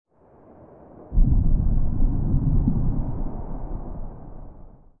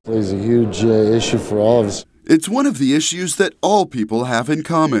It's a huge issue for all of us. It's one of the issues that all people have in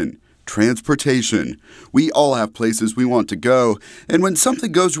common. Transportation. We all have places we want to go, and when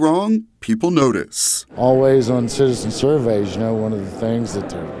something goes wrong, people notice. Always on citizen surveys, one of the things that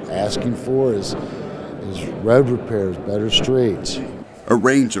they're asking for is road repairs, better streets. A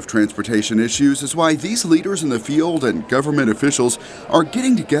range of transportation issues is why these leaders in the field and government officials are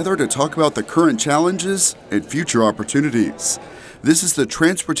getting together to talk about the current challenges and future opportunities. This is the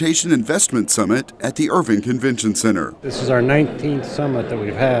Transportation Investment Summit at the Irving Convention Center. This is our 19th summit that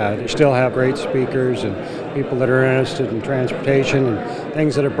we've had. We still have great speakers and people that are interested in transportation and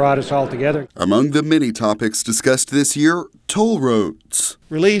things that have brought us all together. Among the many topics discussed this year, toll roads.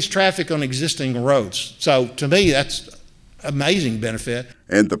 Relieves traffic on existing roads. So to me, that's amazing benefit.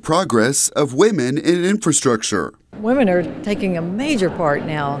 And the progress of women in infrastructure. Women are taking a major part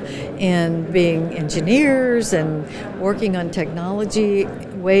now in being engineers and working on technology,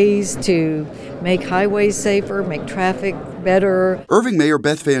 ways to make highways safer, make traffic better. Irving Mayor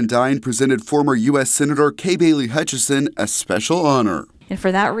Beth Van Dyne presented former U.S. Senator Kay Bailey Hutchison a special honor. And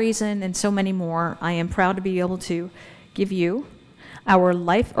for that reason and so many more, I am proud to be able to give you our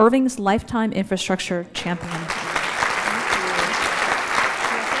Irving's Lifetime Infrastructure Champion.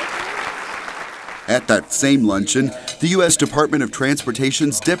 At that same luncheon, the U.S. Department of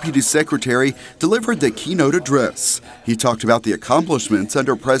Transportation's Deputy Secretary delivered the keynote address. He talked about the accomplishments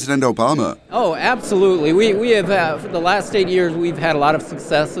under President Obama. Oh, absolutely. We have, for the last 8 years, we've had a lot of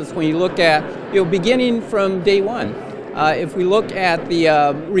successes. When you look at, beginning from day one, if we look at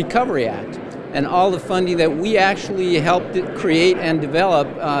the Recovery Act and all the funding that we actually helped create and develop,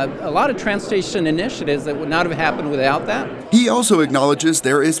 a lot of transportation initiatives that would not have happened without that. He also acknowledges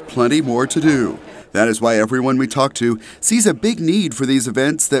there is plenty more to do. That is why everyone we talk to sees a big need for these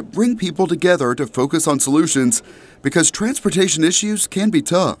events that bring people together to focus on solutions, because transportation issues can be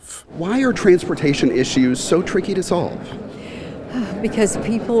tough. Why are transportation issues so tricky to solve? Because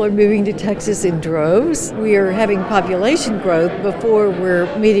people are moving to Texas in droves. We are having population growth before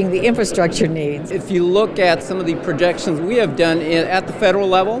we're meeting the infrastructure needs. If you look at some of the projections we have done at the federal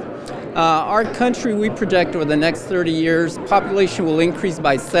level, our country, we project over the next 30 years, population will increase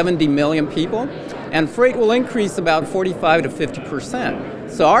by 70 million people, and freight will increase about 45 to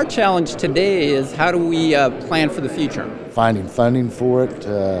 50%. So our challenge today is how do we plan for the future? Finding funding for it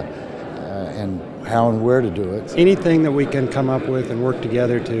and how and where to do it. Anything that we can come up with and work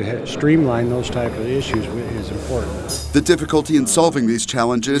together to streamline those type of issues is important. The difficulty in solving these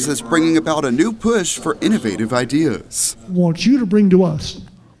challenges is bringing about a new push for innovative ideas. I want you to bring to us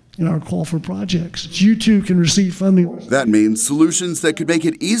in our call for projects. You too can receive funding. That means solutions that could make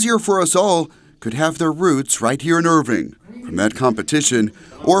it easier for us all could have their roots right here in Irving, from that competition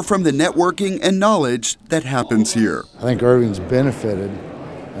or from the networking and knowledge that happens here. I think Irving's benefited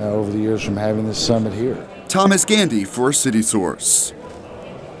over the years from having this summit here. Thomas Gandy for CitySource.